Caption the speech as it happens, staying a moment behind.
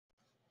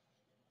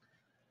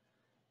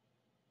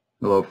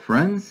Hello,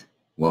 friends.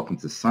 Welcome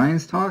to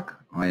Science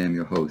Talk. I am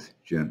your host,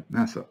 Jim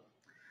Massa.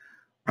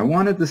 I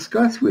want to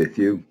discuss with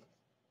you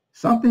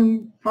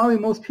something probably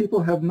most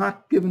people have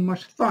not given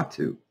much thought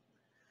to,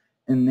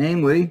 and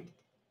namely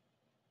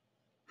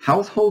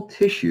household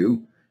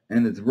tissue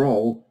and its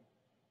role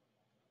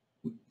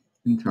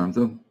in terms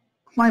of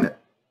climate.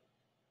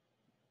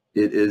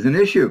 It is an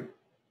issue.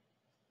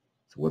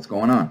 So what's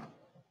going on?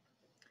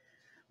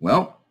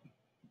 Well,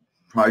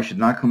 probably should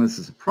not come as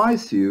a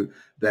surprise to you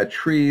that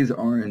trees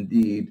are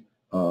indeed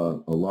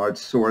a large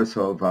source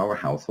of our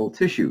household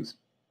tissues.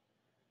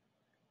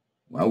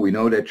 Well, we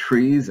know that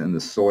trees and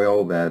the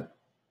soil that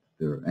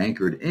they're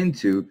anchored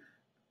into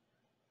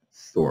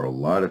store a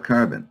lot of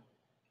carbon.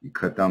 You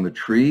cut down the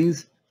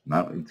trees,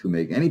 not only to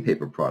make any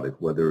paper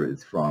product, whether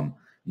it's from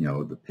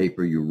the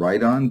paper you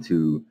write on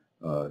to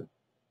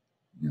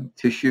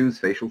tissues,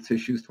 facial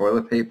tissues,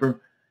 toilet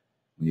paper.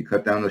 When you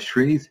cut down those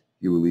trees,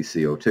 you release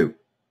CO2.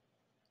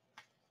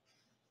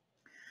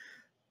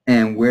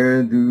 And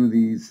where do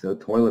these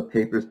toilet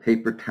papers,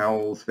 paper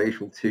towels,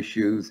 facial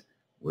tissues,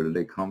 where do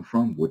they come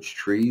from? Which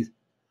trees?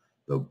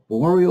 The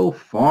boreal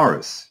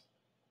forests.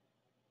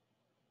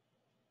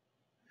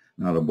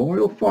 Now, the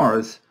boreal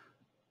forest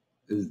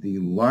is the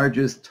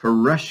largest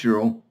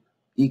terrestrial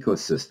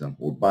ecosystem,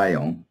 or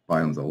biome.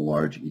 Biome's a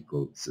large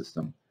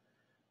ecosystem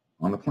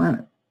on the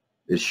planet.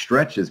 It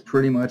stretches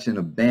pretty much in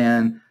a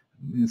band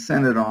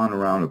centered on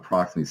around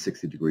approximately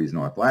 60 degrees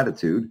north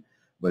latitude,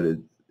 but it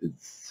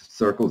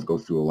circles,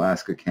 goes through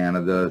Alaska,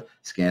 Canada,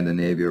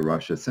 Scandinavia,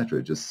 Russia, etc.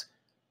 It just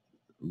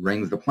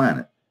rings the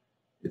planet.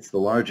 It's the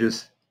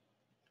largest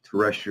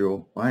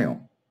terrestrial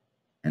biome,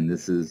 and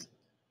this is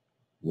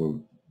where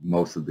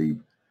most of the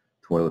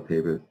toilet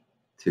paper,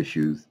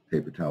 tissues,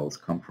 paper towels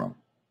come from.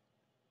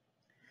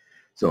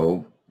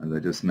 So, as I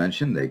just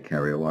mentioned, they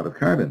carry a lot of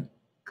carbon.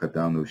 Cut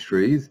down those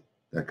trees,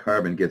 that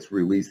carbon gets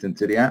released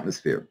into the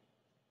atmosphere.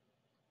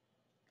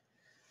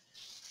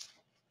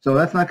 So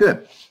that's not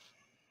good.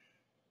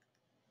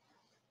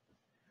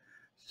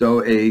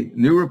 So a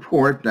new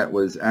report that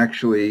was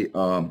actually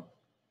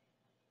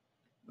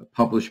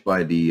published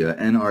by the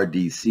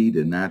NRDC,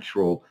 the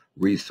Natural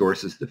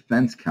Resources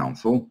Defense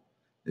Council,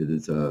 it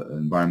is an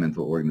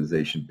environmental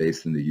organization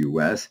based in the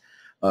U.S.,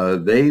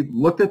 they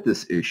looked at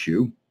this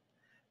issue,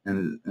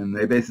 and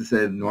they basically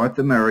said North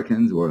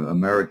Americans, or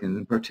Americans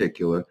in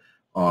particular,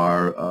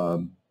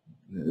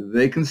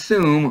 they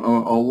consume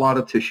a lot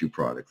of tissue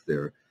products.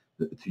 They're,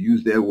 to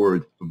use their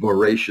word,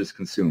 voracious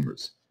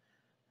consumers.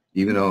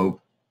 Even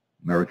though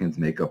Americans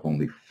make up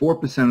only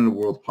 4% of the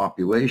world's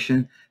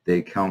population, they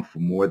account for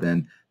more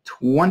than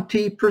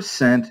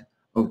 20%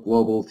 of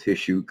global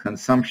tissue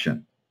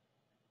consumption.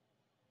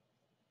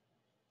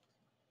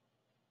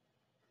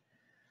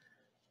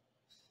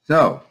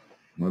 So,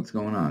 what's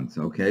going on?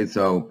 So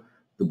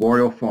the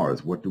boreal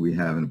forest, what do we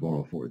have in the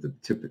boreal forest?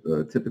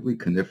 Typically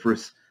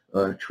coniferous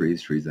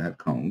trees that have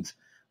cones.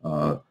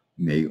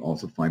 May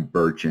also find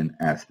birch and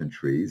aspen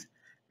trees,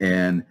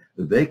 and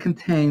they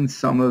contain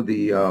some of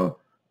the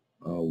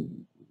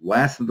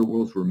last of the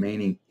world's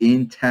remaining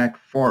intact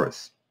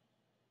forests.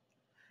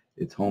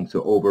 It's home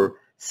to over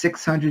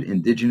 600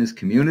 indigenous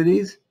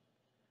communities,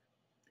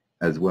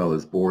 as well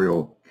as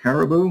boreal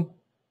caribou,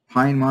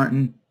 pine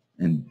marten,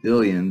 and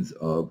billions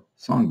of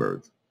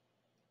songbirds.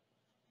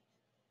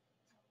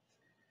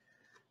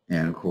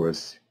 And of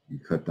course, you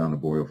cut down the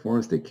boreal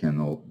forest,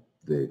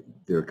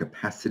 their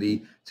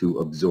capacity to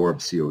absorb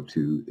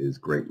CO2 is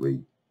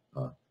greatly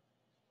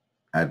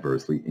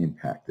adversely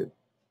impacted.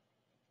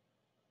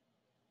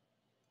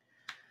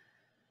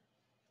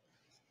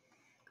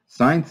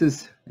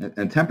 Scientists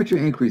and temperature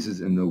increases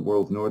in the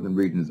world's northern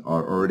regions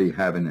are already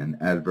having an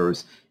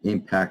adverse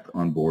impact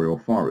on boreal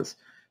forests.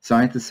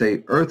 Scientists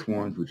say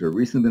earthworms, which have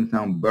recently been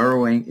found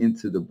burrowing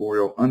into the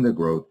boreal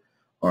undergrowth,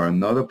 are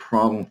another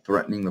problem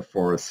threatening the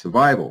forest's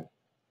survival.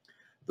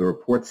 The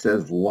report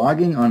says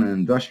logging on an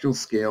industrial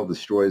scale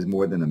destroys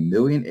more than 1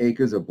 million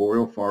acres of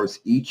boreal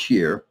forest each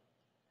year.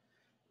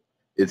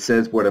 It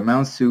says what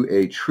amounts to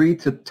a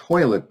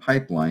tree-to-toilet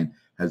pipeline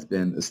has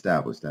been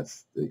established.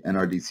 That's the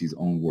NRDC's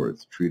own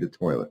words,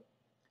 tree-to-toilet.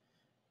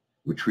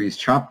 With trees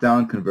chopped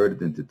down,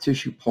 converted into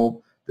tissue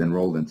pulp, then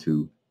rolled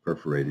into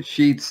perforated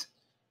sheets,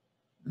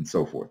 and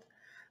so forth.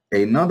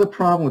 Another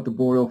problem with the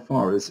boreal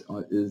forest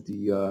is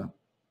the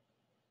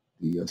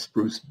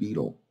spruce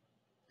beetle.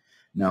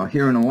 Now,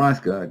 here in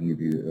Alaska, I can give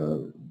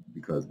you,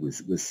 because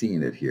we're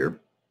seeing it here,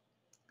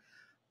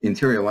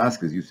 interior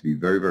Alaska used to be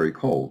very, very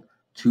cold,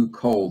 too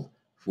cold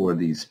for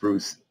the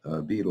spruce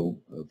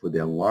beetle, for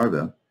their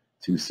larvae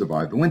to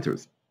survive the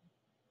winters.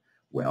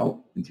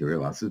 Well, interior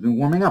Alaska has been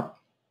warming up.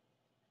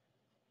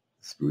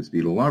 Spruce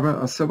beetle larvae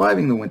are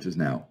surviving the winters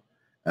now.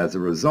 As a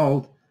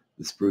result,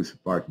 the spruce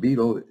bark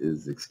beetle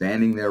is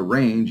expanding their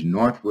range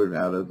northward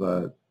out of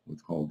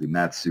what's called the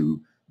Mat-Su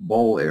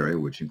Bowl area,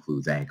 which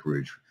includes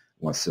Anchorage,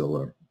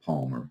 Wasilla,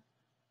 Palmer,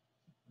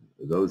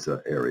 those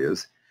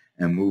areas,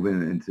 and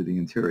moving into the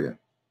interior.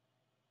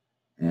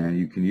 And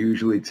you can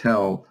usually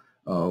tell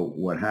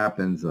what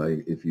happens,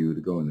 like if you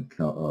go in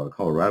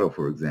Colorado,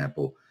 for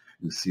example,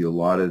 you see a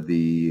lot of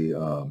the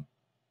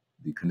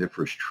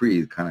coniferous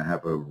trees kind of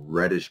have a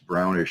reddish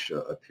brownish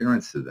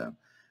appearance to them.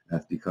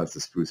 That's because the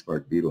spruce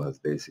bark beetle has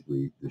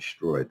basically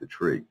destroyed the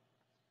tree.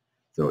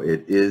 So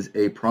it is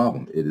a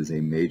problem. It is a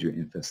major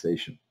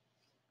infestation.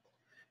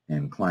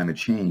 And climate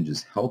change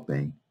is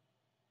helping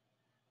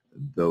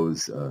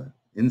those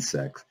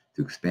insects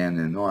to expand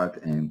in the north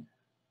and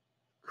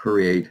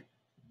create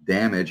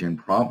damage and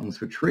problems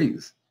for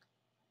trees.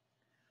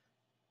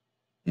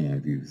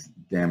 And if you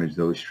damage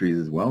those trees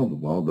as well,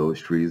 those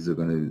trees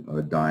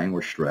are dying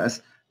or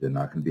stressed. They're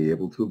not going to be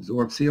able to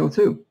absorb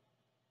CO2,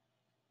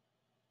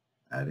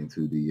 adding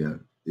to the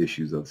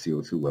issues of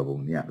CO2 level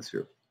in the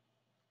atmosphere.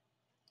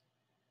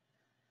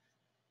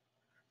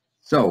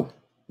 So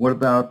what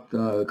about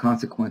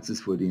consequences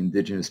for the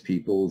indigenous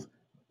peoples,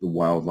 the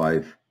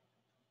wildlife,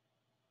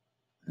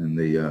 and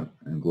the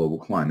and global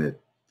climate?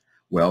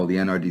 Well, the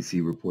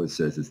NRDC report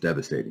says it's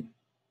devastating.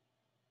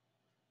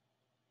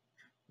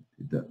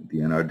 The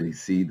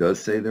NRDC does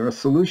say there are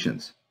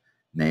solutions,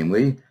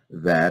 namely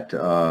that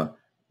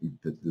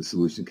the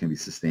solution can be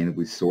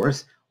sustainably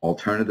sourced.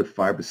 Alternative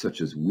fibers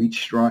such as wheat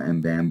straw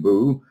and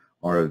bamboo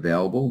are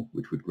available,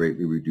 which would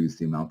greatly reduce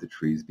the amount of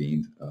trees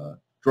being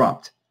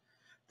dropped.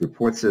 The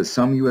report says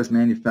some U.S.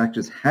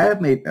 manufacturers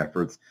have made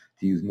efforts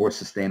to use more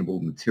sustainable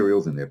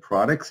materials in their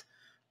products,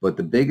 but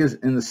the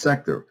biggest in the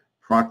sector,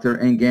 Procter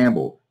 &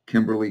 Gamble,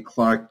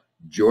 Kimberly-Clark,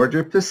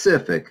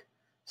 Georgia-Pacific,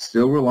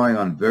 still rely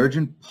on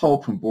virgin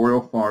pulp from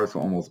boreal forests for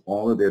almost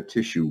all of their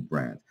tissue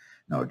brands.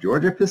 Now,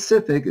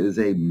 Georgia-Pacific is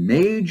a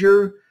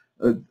major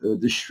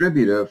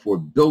distributor for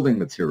building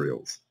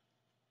materials.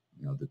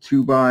 You know, the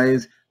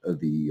 2x,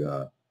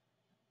 the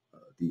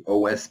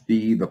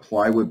OSB, the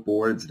plywood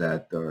boards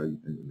that are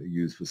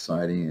used for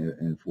siding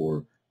and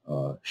for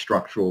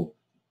structural,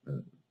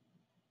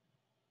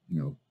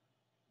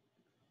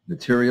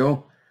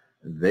 material.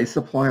 They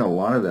supply a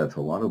lot of that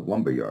to a lot of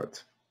lumber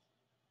yards.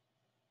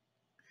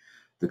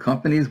 The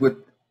companies with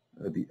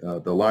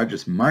the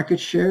largest market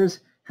shares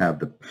have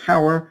the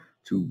power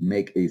to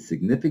make a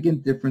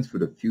significant difference for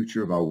the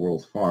future of our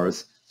world's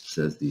forests,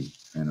 says the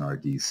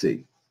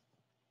NRDC.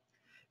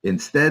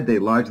 Instead, they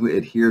largely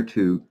adhere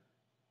to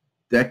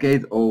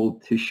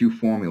decades-old tissue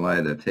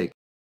formulae that take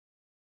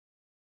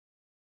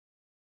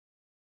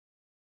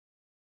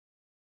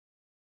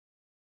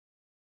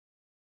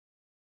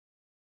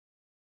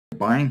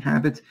buying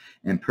habits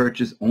and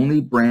purchase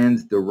only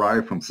brands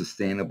derived from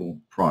sustainable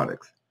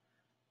products.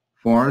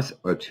 Forests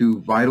are too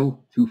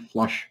vital to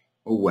flush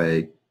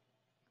away,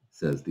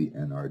 says the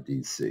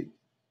NRDC.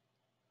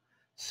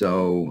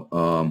 So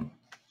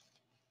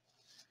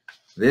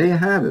there you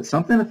have it.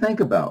 Something to think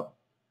about.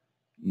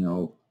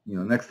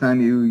 Next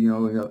time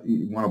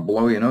you want to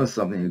blow your nose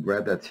something, you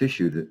grab that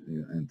tissue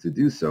to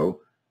do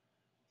so.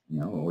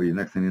 Or your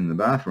next time you're in the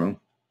bathroom,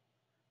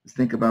 just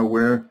think about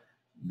where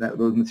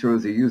those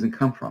materials you're using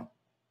come from.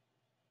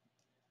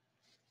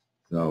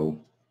 So,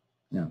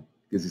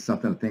 gives you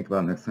something to think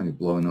about next time you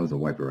blow a nose or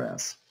wipe your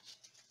ass.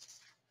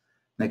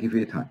 Thank you for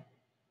your time.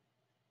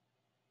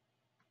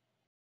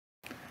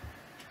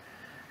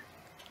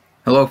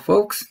 Hello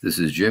folks, this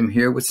is Jim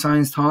here with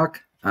Science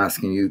Talk,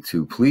 asking you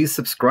to please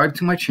subscribe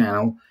to my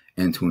channel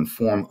and to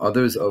inform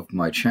others of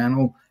my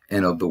channel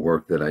and of the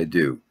work that I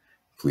do.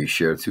 Please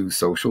share to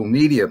social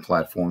media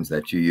platforms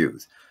that you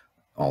use.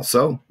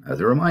 Also, as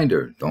a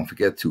reminder, don't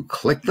forget to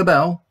click the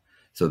bell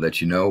so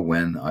that you know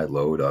when I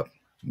load up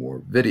more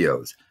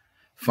videos.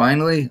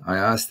 Finally, I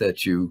ask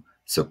that you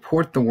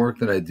support the work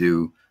that I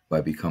do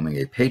by becoming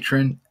a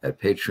patron at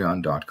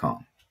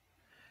patreon.com.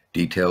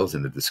 Details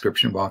in the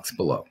description box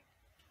below.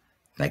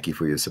 Thank you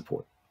for your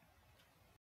support.